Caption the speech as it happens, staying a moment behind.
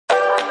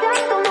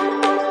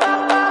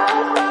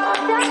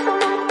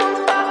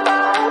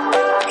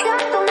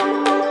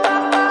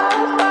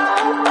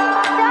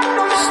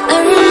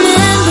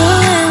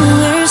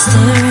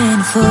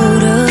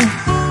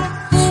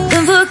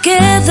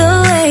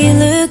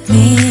look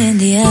me in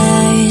the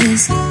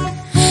eyes,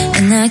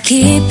 and I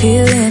keep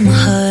you in my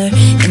heart.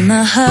 In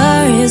my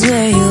heart is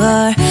where you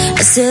are.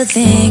 I still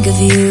think of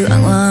you,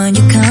 I want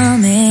you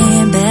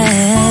coming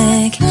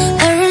back.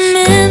 I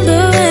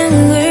remember when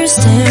we were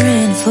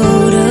staring at a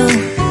photo.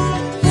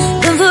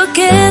 Don't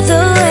forget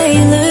the way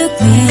you look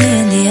me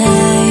in the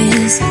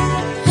eyes,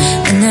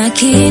 and I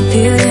keep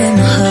you in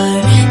my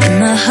heart. In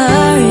my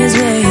heart is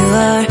where you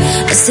are.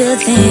 I still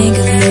think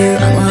of you,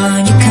 I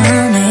want you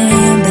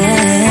coming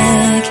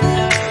back.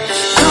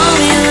 Call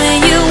me when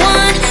you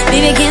want,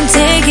 baby, I can't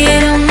take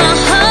it on my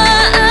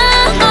heart.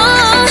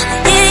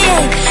 Yeah,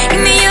 yeah,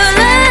 give me your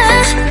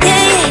love,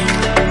 yeah, yeah.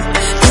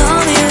 Call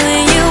me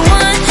when you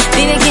want,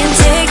 baby, I can't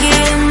take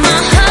it on my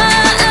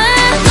heart.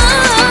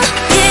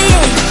 Yeah,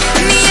 yeah,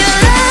 give me your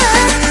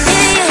love,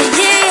 yeah,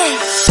 yeah, yeah.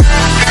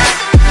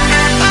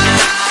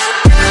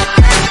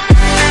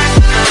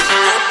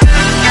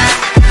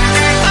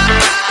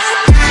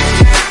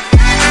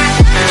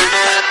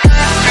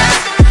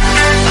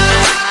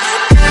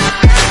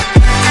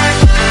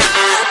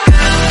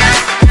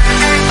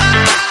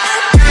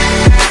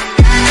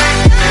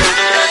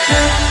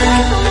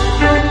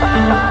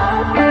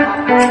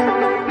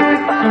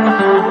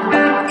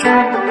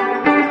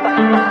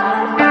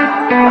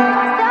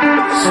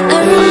 I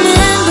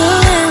remember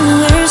when we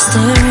were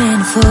staring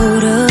at a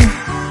photo.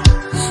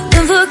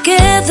 Don't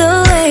forget the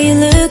way you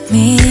look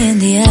me in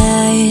the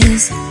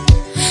eyes,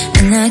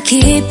 and I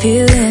keep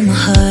you in my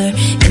heart.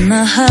 In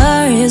my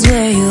heart is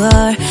where you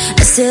are.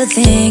 I still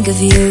think of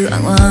you, I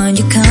want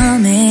you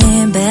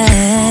coming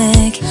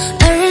back.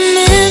 I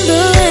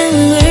remember when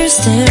we were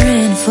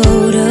staring at a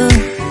photo.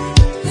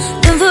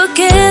 Don't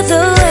forget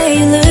the way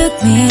you look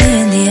me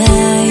in the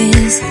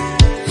eyes,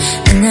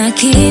 and I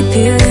keep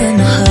you in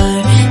my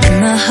heart. In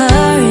my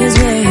heart is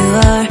where you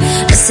are.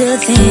 I still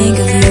think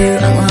of you,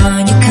 I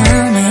want you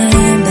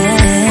coming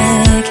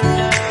back.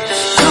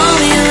 Call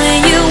me when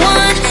you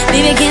want,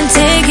 baby, I can't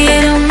take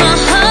it on my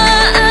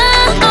heart.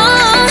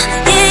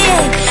 Yeah,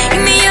 yeah,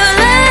 give me your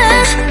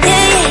love,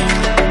 yeah, yeah.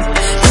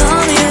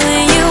 Call me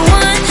when you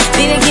want,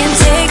 baby, I can't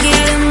take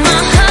it on my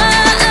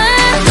heart.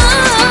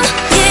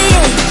 Yeah,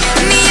 yeah,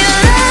 give me your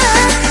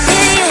love,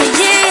 yeah,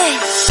 yeah,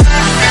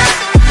 yeah.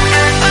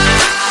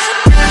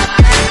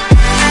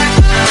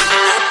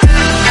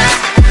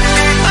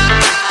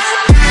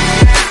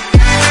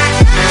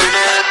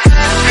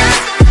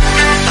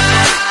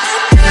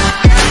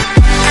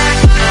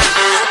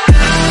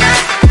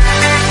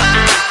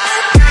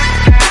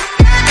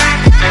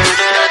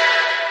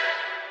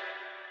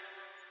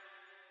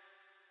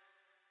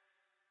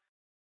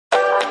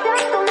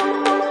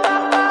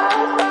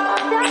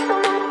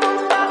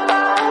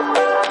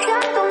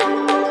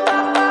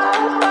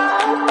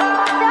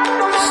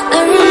 I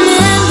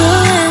remember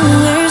when we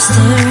were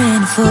staring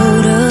at a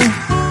photo.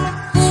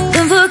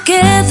 Don't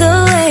forget the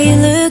way you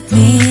look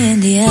me in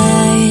the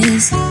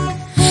eyes,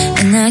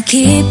 and I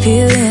keep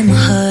you in my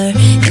heart.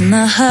 In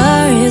my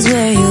heart is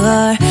where you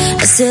are.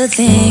 I still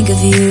think of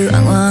you, I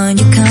want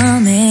you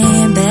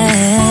coming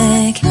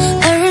back.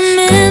 I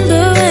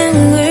remember when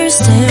we were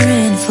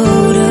staring at a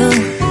photo.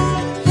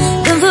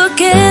 Don't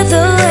forget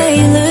the way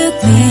you look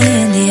me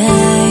in the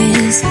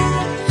eyes,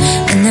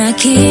 and I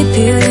keep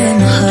you in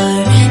my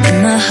heart. In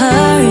my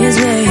heart is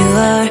where you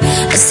are.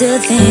 I still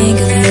think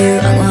of you,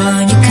 I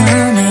want you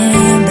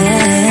coming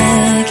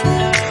back.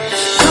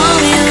 Call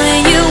me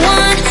when you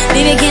want,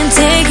 baby, I can't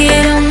take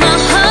it on my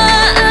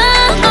heart.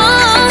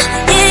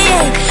 Yeah,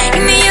 yeah,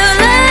 give me your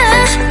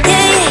love,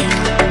 yeah, yeah.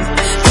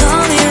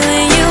 Call me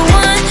when you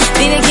want,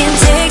 baby, I can't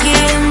take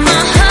it on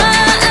my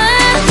heart.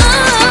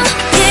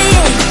 Yeah,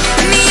 yeah,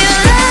 give me your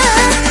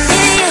love,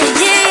 yeah,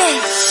 yeah,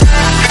 yeah.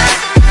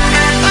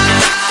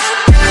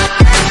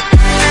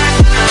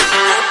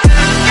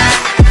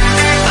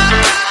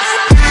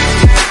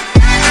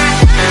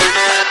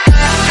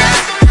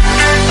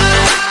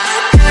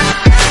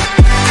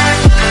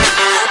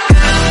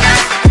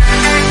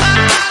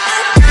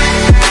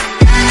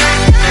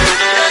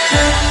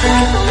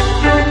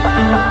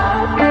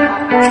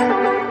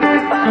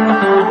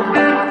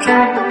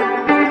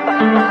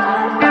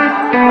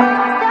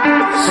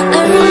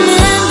 I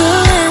remember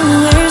when we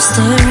were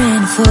staring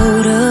at a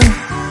photo.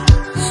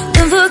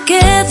 Don't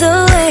forget the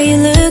way you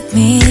look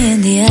me in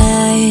the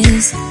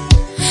eyes,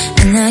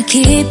 and I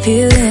keep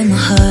you in my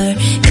heart.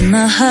 In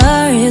my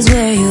heart is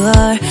where you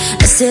are.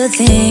 I still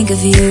think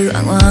of you,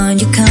 I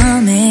want you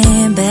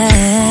coming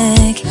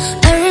back.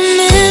 I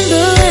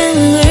remember when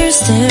we were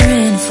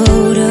staring at a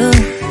photo.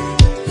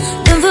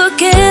 Don't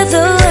forget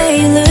the way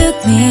you look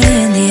me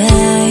in the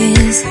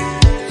eyes,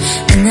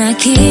 and I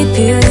keep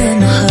you in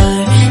my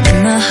heart. In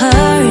my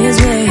heart is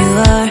where you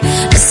are.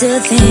 I still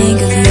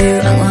think of you,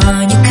 I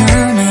want you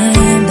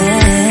coming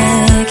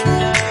back.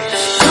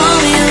 Call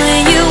me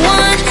when you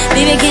want,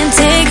 baby, I can't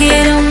take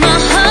it on my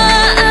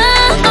heart.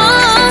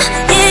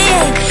 Yeah,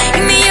 yeah,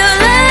 give me your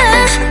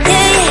love,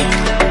 yeah, yeah.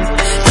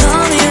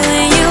 Call me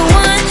when you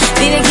want,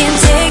 baby, I can't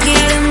take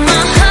it on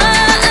my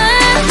heart.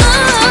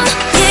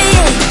 Yeah,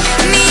 yeah,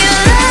 give me your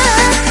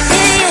love,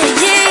 yeah,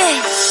 yeah,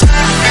 yeah.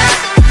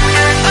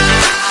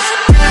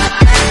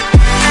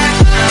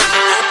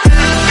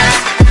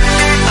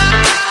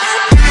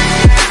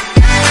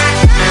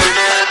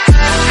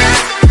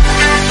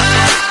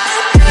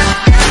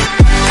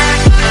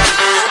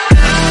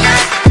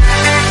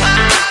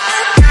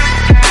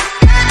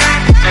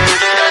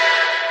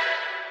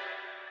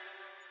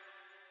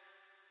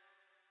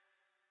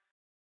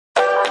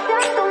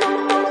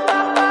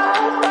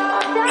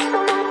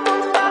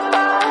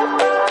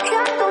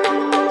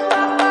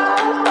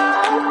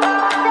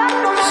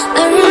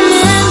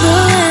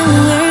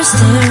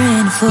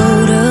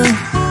 photo.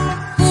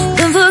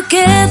 Don't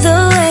forget the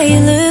way you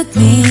look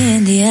me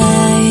in the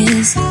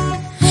eyes.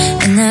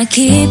 And I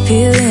keep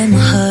you in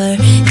my heart.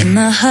 In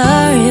my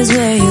heart is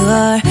where you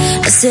are.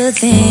 I still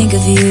think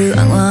of you,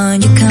 I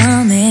want you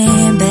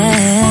coming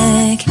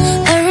back.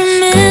 I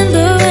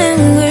remember when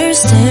we were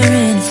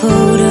staring at a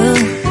photo.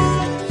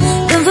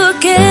 Don't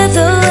forget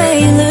the way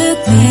you look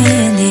me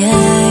in the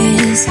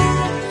eyes.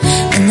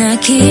 And I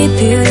keep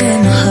you in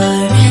my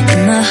heart. In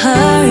my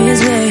heart is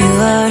where you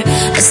are.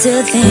 I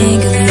still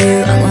think of you,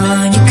 I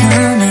want you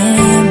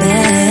coming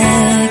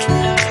back.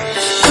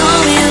 Call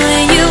me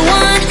when you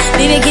want,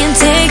 baby, I can't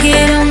take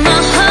it on my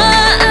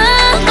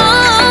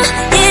heart.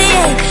 Yeah,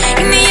 yeah,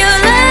 give me your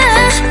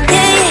love,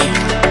 yeah, yeah.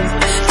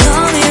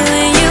 Call me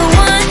when you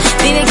want,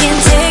 baby, I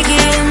can't take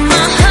it on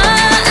my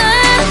heart.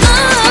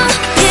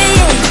 Yeah,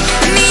 yeah,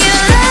 give me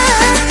your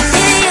love,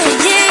 yeah,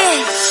 yeah,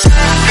 yeah.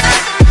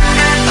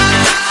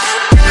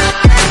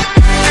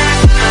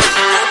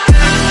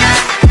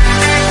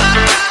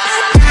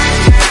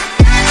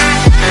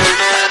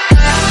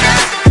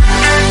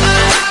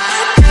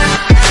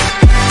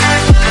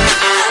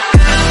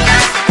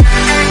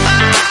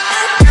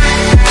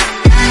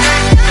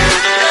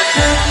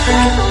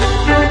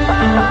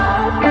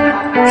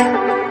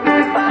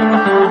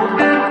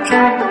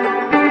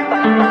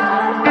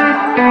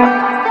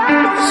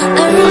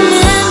 I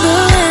remember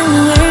when we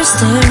were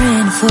staring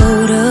at a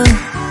photo.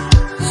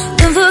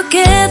 Don't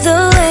forget the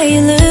way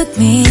you look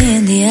me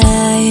in the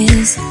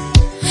eyes.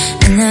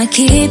 And I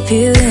keep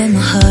you in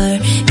my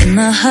heart. In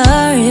my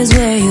heart is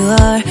where you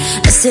are.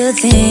 I still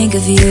think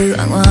of you,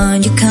 I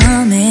want you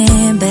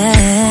coming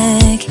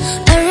back.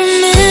 I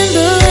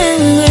remember when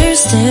we were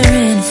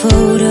staring at a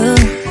photo.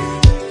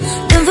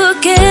 Don't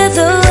forget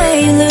the way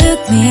you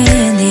look me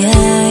in the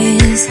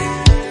eyes.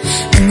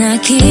 And I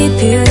keep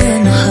you